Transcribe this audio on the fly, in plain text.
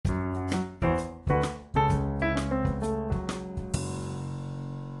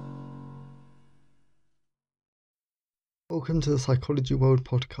Welcome to the Psychology World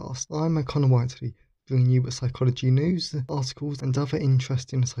podcast. I'm Connor Whiteley, bringing you psychology news, articles, and other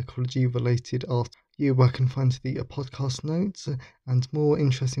interesting psychology-related articles. You can find the podcast notes and more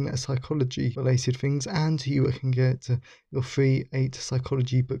interesting psychology-related things, and you can get your free 8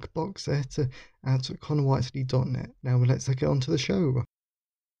 psychology book box set at connorwhiteley.net. Now let's get on to the show.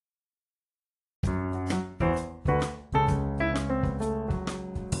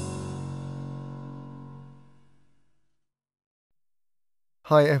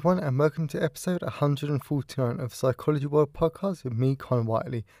 Hi everyone, and welcome to episode 149 of Psychology World podcast with me, Connor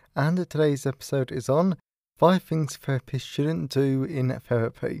Whiteley. And today's episode is on 5 things therapists shouldn't do in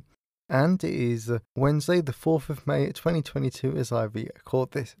therapy. And it is Wednesday, the 4th of May 2022 as I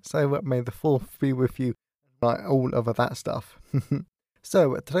record this. So may the 4th be with you, like all of that stuff.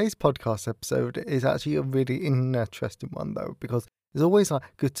 So today's podcast episode is actually a really interesting one though, because it's always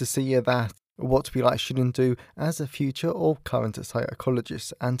good to see that what we shouldn't do as a future or current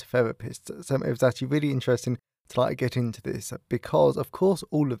psychologists and therapists. So it was actually really interesting to get into this because, of course,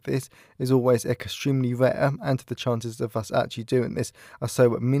 all of this is always extremely rare, and the chances of us actually doing this are so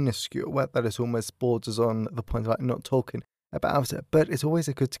minuscule that it almost borders on the point of not talking about it. But it's always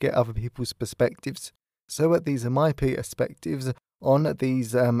good to get other people's perspectives. So these are my perspectives on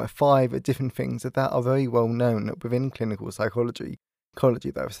these 5 different things that are very well known within clinical psychology. So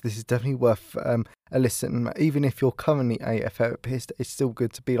this is definitely worth a listen. Even if you're currently a therapist, it's still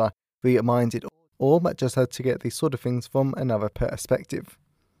good to be reminded or just to get these sort of things from another perspective.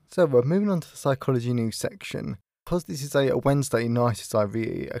 So we're moving on to the psychology news section. Because this is a Wednesday night as I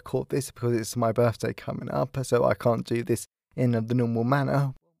record this because it's my birthday coming up, so I can't do this in the normal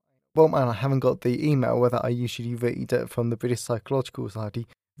manner. Well, I haven't got the email that I usually read from the British Psychological Society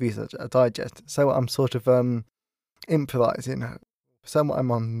Research Digest, so I'm sort of improvising. So I'm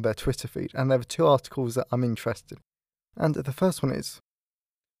on their Twitter feed, and there are 2 articles that I'm interested in. And the first one is,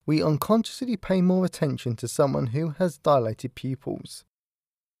 we unconsciously pay more attention to someone who has dilated pupils.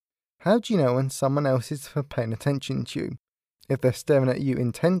 How do you know when someone else is paying attention to you? If they're staring at you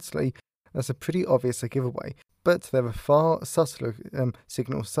intensely, that's a pretty obvious giveaway, but there are far subtler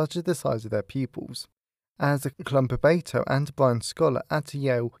signals such as the size of their pupils. As Klumper-Beto and Brian Scholar at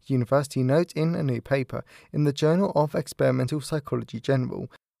Yale University note in a new paper in the Journal of Experimental Psychology General,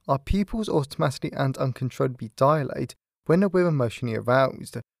 our pupils automatically and uncontrollably dilate when we're emotionally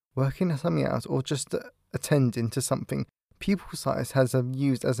aroused, working something out, or just attending to something. Pupil size has been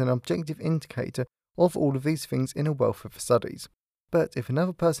used as an objective indicator of all of these things in a wealth of studies. But if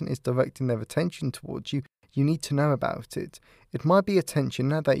another person is directing their attention towards you, you need to know about it. It might be attention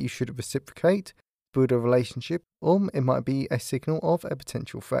that you should reciprocate, build a relationship, or it might be a signal of a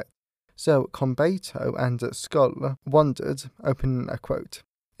potential threat. So Klumper-Beto and Scholar wondered, open a quote,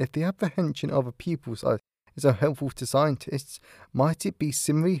 if the apprehension of a pupil size is so helpful to scientists, might it be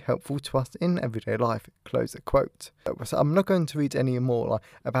similarly helpful to us in everyday life? Close a quote. So I'm not going to read any more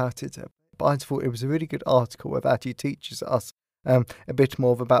about it, but I thought it was a really good article that actually teaches us a bit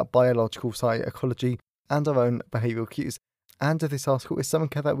more about biological psychology and our own behavioural cues. And this article is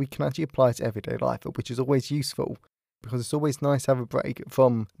something that we can actually apply to everyday life, which is always useful because it's always nice to have a break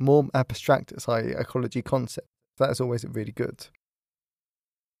from more abstract psychology concepts. That is always really good.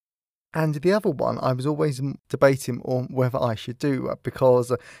 And the other one I was always debating on whether I should do because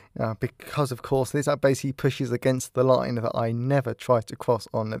of course this basically pushes against the line that I never try to cross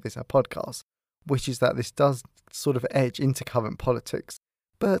on this podcast, which is that this does sort of edge into current politics.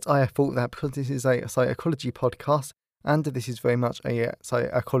 But I thought that because this is a psychology podcast, and this is very much a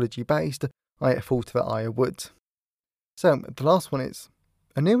psychology based, I thought that I would. So the last one is,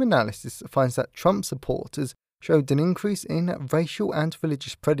 a new analysis finds that Trump supporters showed an increase in racial and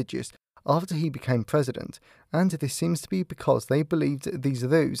religious prejudice after he became president, and this seems to be because they believed these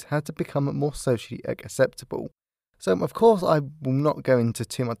views had to become more socially acceptable. So of course I will not go into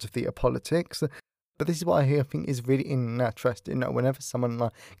too much of the politics, but this is what I think is really interesting whenever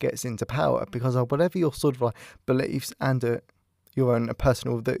someone gets into power, because whatever your sort of beliefs and your own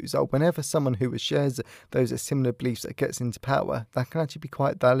personal views, whenever someone who shares those similar beliefs gets into power, that can actually be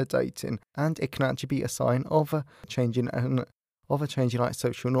quite validating, and it can actually be a sign of a changing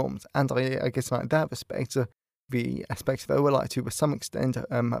social norms. And I guess that respect, the aspect though were to some extent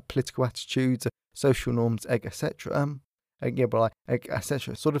political attitudes, social norms, etc.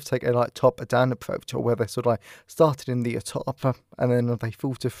 Etc. Sort of take a top-down approach, or where they sort of started in the top and then they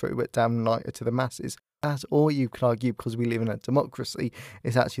filter through it down to the masses. That, or you could argue, because we live in a democracy,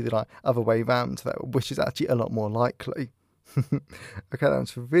 it's actually the other way around, which is actually a lot more likely. Okay,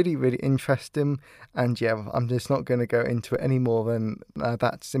 that's really, really interesting, and yeah, I'm just not going to go into it any more than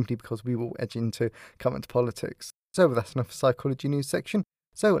that, simply because we will edge into current politics. So that's enough for psychology news section.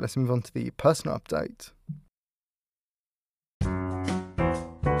 So let's move on to the personal update.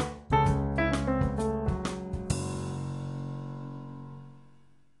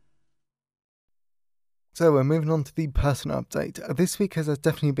 So we're moving on to the personal update. This week has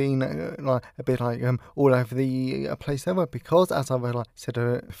definitely been a bit all over the place over, because as I've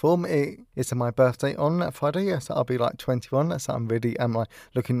said before, it's my birthday on Friday, so I'll be 21. So I'm really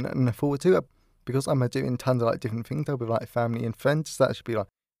looking forward to it, because I'm doing tons of different things. I'll be family and friends, so that should be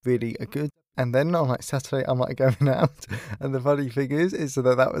really good. And then on Saturday, I'm going out, and the funny thing is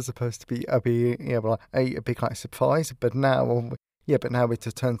that was supposed to be a big surprise, but now. But now it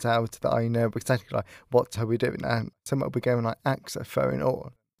just turns out that I know exactly what we're doing, and so we're going axe throwing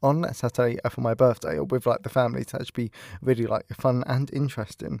all on Saturday for my birthday, or with the family. So that should be really fun and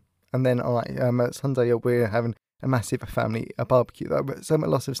interesting. And then on Sunday we're having a massive family barbecue though, but so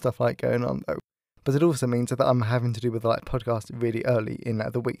lots of stuff going on though. But it also means that I'm having to do with podcast really early in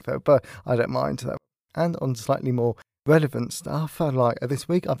the week though, but I don't mind though. And on slightly more relevant stuff, this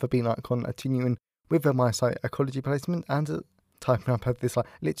week I've been continuing with my psychology placement and typing up this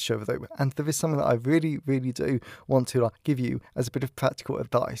literature though, and there is something that I really do want to give you as a bit of practical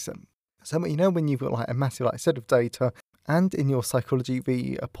advice. So when you've got a massive set of data, and in your psychology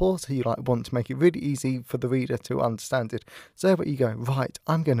report you want to make it really easy for the reader to understand it. So you go, right,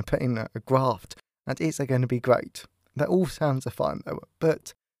 I'm going to put in a graph and it's going to be great. That all sounds fine though,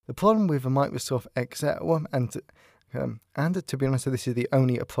 but the problem with Microsoft Excel, and to be honest, this is the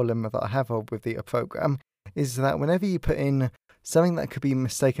only problem that I have with the program, is that whenever you put in something that could be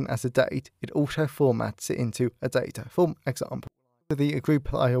mistaken as a date, it auto formats it into a data. For example, the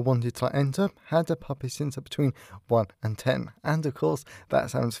group that I wanted to enter had a participants between 1 and 10, and of course that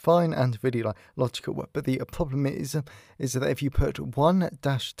sounds fine and really logical, but the problem is that if you put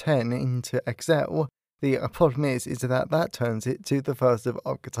 1-10 into Excel, the problem is that turns it to the 1st of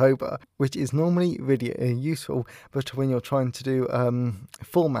October, which is normally really useful, but when you're trying to do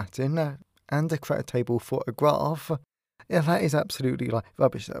formatting and create a table for a graph, that is absolutely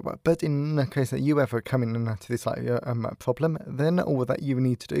rubbish though. But in the case that you ever come in to this problem, then all that you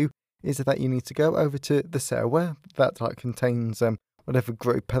need to do is that you need to go over to the cell where that contains whatever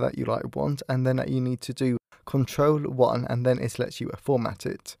group that you want, and then you need to do Control-1, and then it lets you format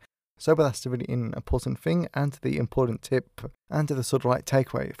it. So that's the really important thing, and the important tip, and the sort of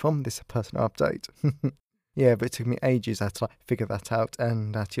takeaway from this personal update. Yeah, but it took me ages to figure that out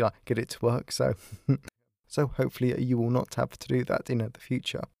and actually get it to work. So hopefully you will not have to do that in the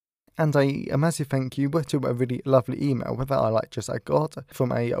future. And a massive thank you to a really lovely email that I got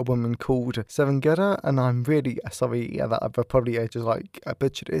from a woman called Seven Gedder, and I'm really sorry that I've probably just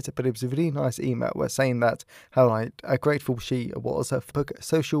butchered it, but it was a really nice email saying that how grateful she was for book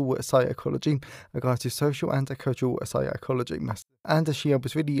Social Psychology, a guide to social and cultural psychology, and she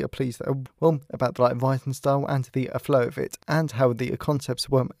was really pleased about the writing style and the flow of it, and how the concepts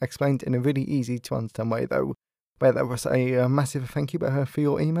were explained in a really easy to understand way though. But that was a massive thank you for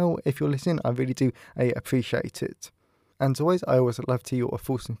your email. If you're listening, I really do appreciate it. And as always, I always love to hear your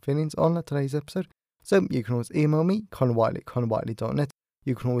thoughts and feelings on today's episode. So you can always email me, connorwhiteley@connorwhiteley.net.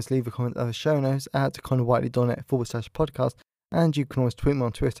 You can always leave a comment at the show notes at connorwhiteley.net/podcast. And you can always tweet me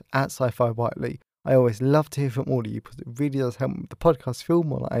on Twitter at sci-fi-whiteley. I always love to hear from all of you, because it really does help the podcast feel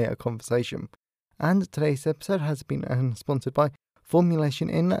more like a conversation. And today's episode has been sponsored by Formulation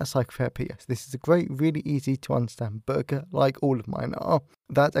in Psychotherapy. This is a great, really easy to understand book, like all of mine are,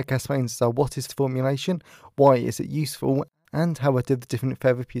 that explains what is formulation, why is it useful, and how are the different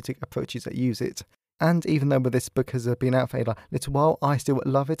therapeutic approaches that use it. And even though this book has been out for a little while, I still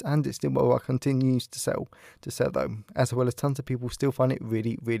love it, and it still continues to sell though, as well as tons of people still find it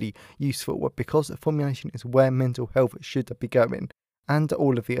really useful, because formulation is where mental health should be going, and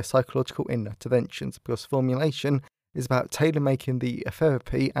all of the psychological interventions, because formulation is about tailor-making the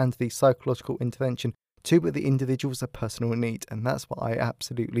therapy and the psychological intervention to the individual's personal need, and that's what I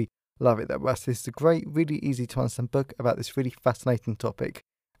absolutely love it. This is a great, really easy to understand book about this really fascinating topic.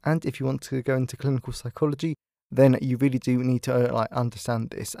 And if you want to go into clinical psychology, then you really do need to understand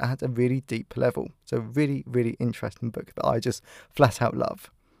this at a really deep level. So really interesting book that I just flat out love.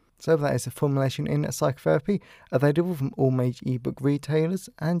 So that is a Formulation in Psychotherapy, available from all major ebook retailers,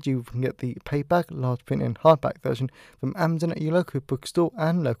 and you can get the paperback, large print and hardback version from Amazon at your local bookstore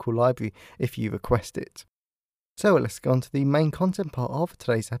and local library if you request it. So let's go on to the main content part of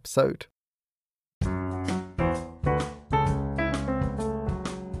today's episode.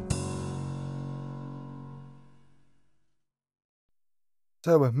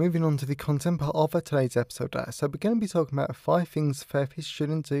 So we're moving on to the content part of today's episode. So we're going to be talking about 5 things therapists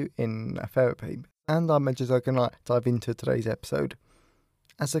shouldn't do in therapy. and our measures are going to dive into today's episode.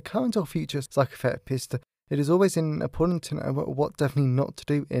 As a current or future psychotherapist, it is always important to know what definitely not to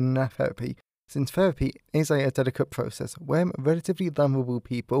do in therapy, since therapy is a delicate process where relatively vulnerable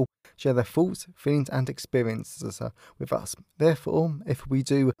people share their thoughts, feelings and experiences with us. Therefore, if we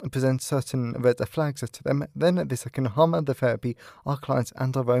do present certain red flags to them, then this can harm the therapy, our clients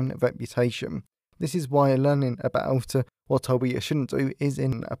and our own reputation. This is why learning about what we shouldn't do is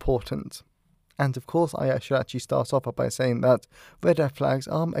important. And of course, I should actually start off by saying that red flags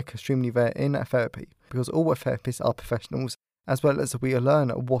are extremely rare in therapy, because all therapists are professionals, as well as we learn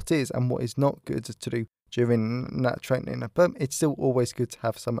what is and what is not good to do during that training. But it's still always good to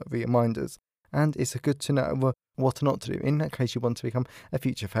have some reminders, and it's good to know what not to do in case you want to become a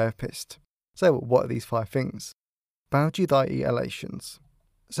future therapist. So what are these 5 things? Boundary violations.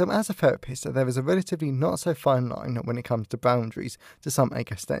 So as a therapist, there is a relatively not so fine line when it comes to boundaries to some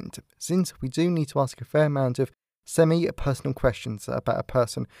extent, since we do need to ask a fair amount of semi-personal questions about a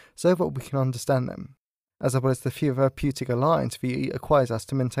person so that we can understand them, as well as the therapeutic alliance requires us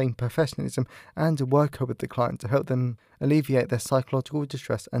to maintain professionalism and work with the client to help them alleviate their psychological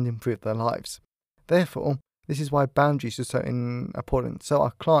distress and improve their lives. Therefore, this is why boundaries are so important, so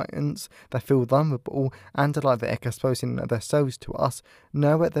our clients that feel vulnerable and like they're exposing themselves to us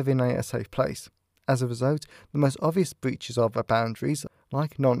know that they're in a safe place. As a result, the most obvious breaches of boundaries,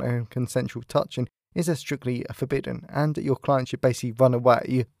 like non-consensual touching, is strictly forbidden, and your client should basically run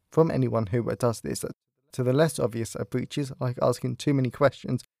away from anyone who does this. To the less obvious breaches, like asking too many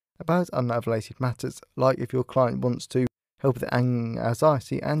questions about unrelated matters, like if your client wants to help with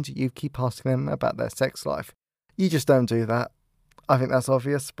anxiety and you keep asking them about their sex life. You just don't do that. I think that's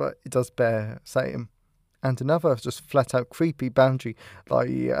obvious, but it does bear saying. And another just flat out creepy boundary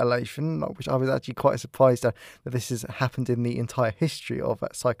violation, which I was actually quite surprised that this has happened in the entire history of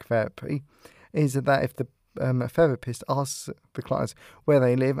psychotherapy, is that if the therapist asks the clients where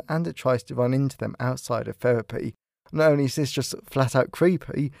they live and tries to run into them outside of therapy, not only is this just flat out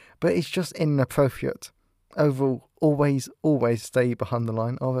creepy, but it's just inappropriate. Overall, always stay behind the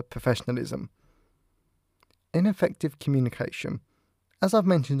line of professionalism. Ineffective communication. As I've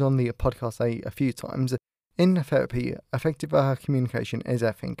mentioned on the podcast a few times, in therapy, effective communication is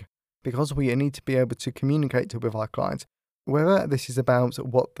everything, because we need to be able to communicate with our clients, whether this is about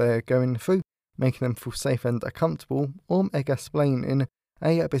what they're going through, making them feel safe and comfortable, or explaining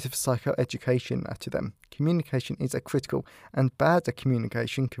a bit of psychoeducation to them. Communication is critical, and bad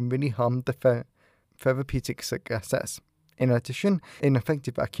communication can really harm the therapeutic success. In addition,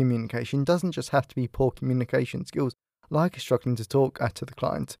 ineffective communication doesn't just have to be poor communication skills, like struggling to talk to the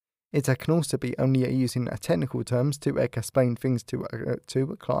client. It can also be only using technical terms to explain things to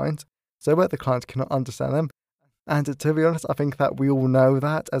a client, so that the client cannot understand them. And to be honest, I think that we all know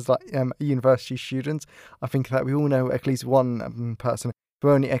that as university students. I think that we all know at least one person who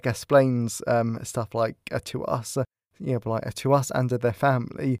only explains stuff like to us, to us and their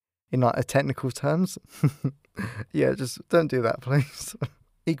family in technical terms. Yeah, just don't do that, please.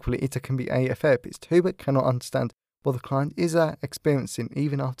 Equally, it can be a therapist who cannot understand what the client is experiencing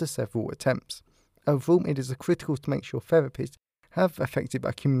even after several attempts. Overall, it is critical to make sure therapists have effective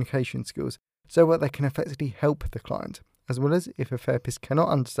communication skills so that they can effectively help the client, as well as if a therapist cannot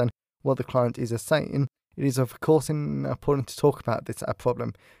understand what the client is saying, it is of course important to talk about this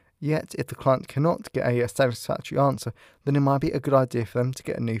problem. Yet, if the client cannot get a satisfactory answer, then it might be a good idea for them to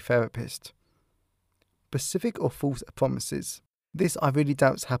get a new therapist. Specific or false promises. This I really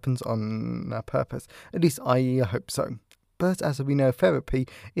doubt happens on purpose, at least I hope so. But as we know, therapy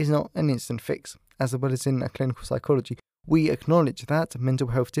is not an instant fix. As well as in clinical psychology, we acknowledge that mental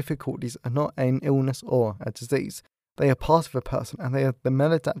health difficulties are not an illness or a disease. They are part of a person, and they are the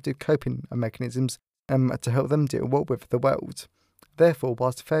maladaptive coping mechanisms to help them deal with the world. Therefore,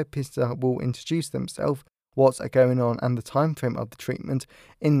 whilst therapists will introduce themselves, what's going on and the time frame of the treatment,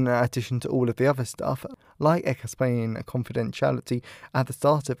 in addition to all of the other stuff, like explaining confidentiality at the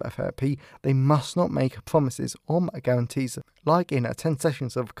start of a therapy, they must not make promises or guarantees, like in 10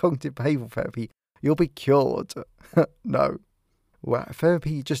 sessions of cognitive behavioural therapy, you'll be cured. No. Well,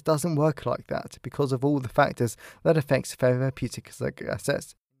 therapy just doesn't work like that because of all the factors that affects therapeutic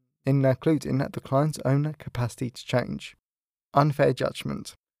success, including the client's own capacity to change. Unfair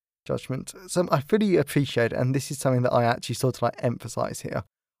judgment. So I fully appreciate it, and this is something that I actually sort of emphasise here.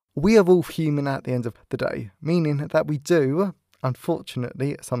 We are all human at the end of the day, meaning that we do,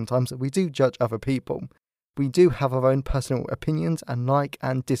 unfortunately, sometimes we do judge other people. We do have our own personal opinions and like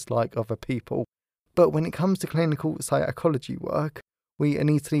and dislike other people. But when it comes to clinical psychology work, we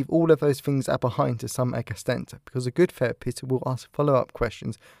need to leave all of those things behind to some extent, because a good therapist will ask follow-up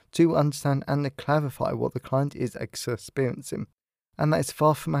questions to understand and clarify what the client is experiencing. And that is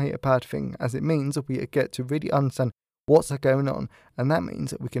far from a bad thing, as it means that we get to really understand what's going on, and that means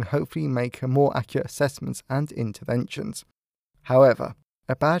that we can hopefully make more accurate assessments and interventions. However,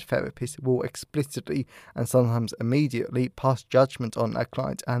 a bad therapist will explicitly and sometimes immediately pass judgment on a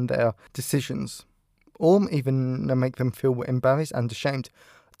client and their decisions, or even make them feel embarrassed and ashamed.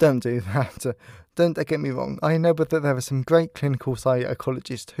 Don't do that. Don't get me wrong. I know that there are some great clinical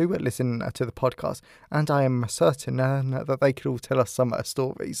psychologists who listen to the podcast, and I am certain that they could all tell us some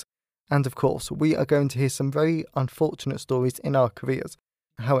stories. And of course, we are going to hear some very unfortunate stories in our careers.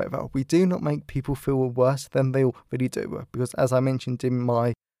 However, we do not make people feel worse than they already do, because as I mentioned in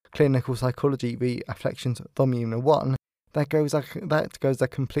my clinical psychology reflections volume 1, that goes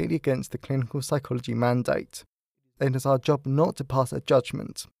completely against the clinical psychology mandate. It is our job not to pass a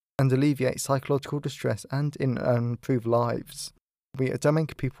judgment and alleviate psychological distress and improve lives. We don't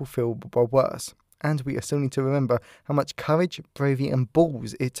make people feel worse, and we still need to remember how much courage, bravery and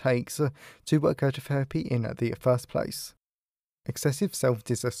balls it takes to go to therapy in the first place. Excessive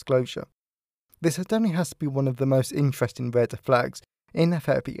self-disclosure. This certainly has to be one of the most interesting red flags in a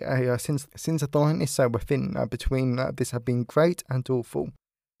therapy area, since the line is so thin between this being great and awful.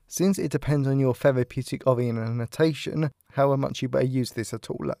 Since it depends on your therapeutic orientation how much you better use this at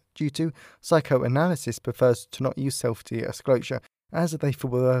all, due to psychoanalysis prefers to not use self-disclosure, as they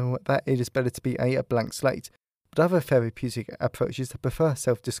feel that it is better to be a blank slate. But other therapeutic approaches prefer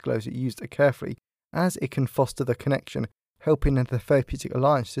self-disclosure used carefully, as it can foster the connection, helping the therapeutic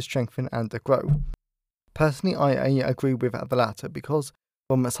alliance to strengthen and grow. Personally, I agree with the latter, because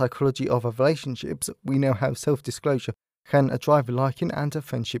from the psychology of relationships, we know how self-disclosure can drive liking and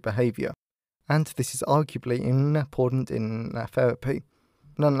friendship behaviour, and this is arguably important in therapy.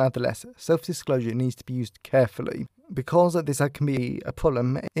 Nonetheless, self-disclosure needs to be used carefully, because this can be a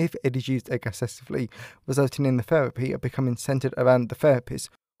problem if it is used excessively, resulting in the therapy becoming centred around the therapist,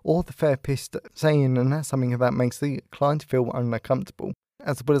 or the therapist saying something that makes the client feel uncomfortable.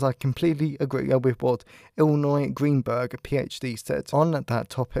 As well as I completely agree with what Illinois Greenberg, PhD, said on that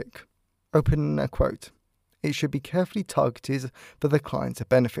topic. Open quote. It should be carefully targeted for the client's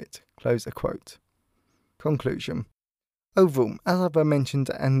benefit. Close quote. Conclusion. Overall, as I've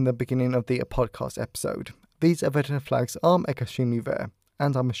mentioned in the beginning of the podcast episode, these red flags are extremely rare,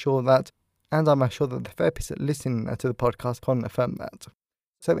 and I'm sure that the therapists listening to the podcast can affirm that.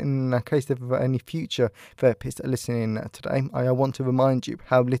 So in case of any future therapists listening today, I want to remind you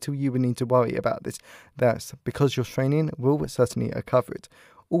how little you will need to worry about this. That's because your training will certainly cover it.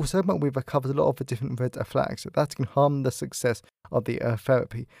 Also, we've covered a lot of the different red flags that can harm the success of the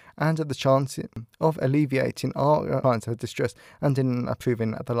therapy and the chance of alleviating our clients' distress and in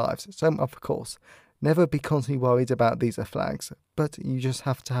improving their lives. So, of course, never be constantly worried about these flags, but you just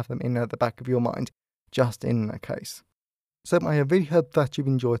have to have them in the back of your mind, just in case. So I really hope that you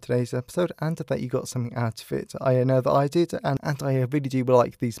enjoyed today's episode and that you got something out of it. I know that I did, and I really do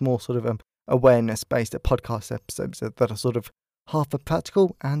like these more sort of awareness-based podcast episodes that are sort of half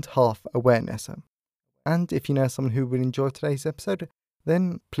practical and half awareness. And if you know someone who will enjoy today's episode,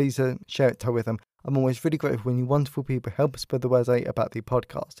 then please share it with them. I'm always really grateful when you wonderful people help spread the word about the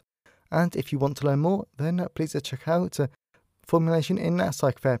podcast. And if you want to learn more, then please check out Formulation in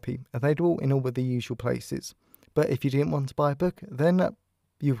Psychotherapy, available in all of the usual places. But if you didn't want to buy a book, then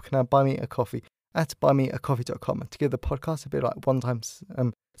you can buy me a coffee at buymeacoffee.com to give the podcast a bit like one-time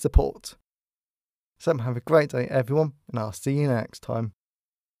support. So have a great day, everyone, and I'll see you next time.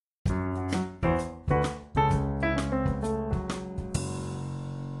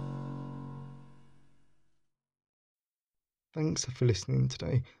 Thanks for listening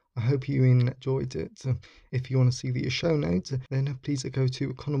today. I hope you enjoyed it. If you want to see the show notes, then please go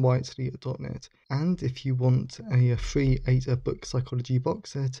to connorwhiteley.net. And if you want a free 8-book psychology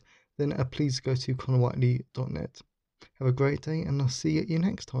box set, then please go to connorwhiteley.net. Have a great day, and I'll see you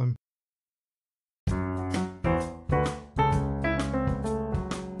next time.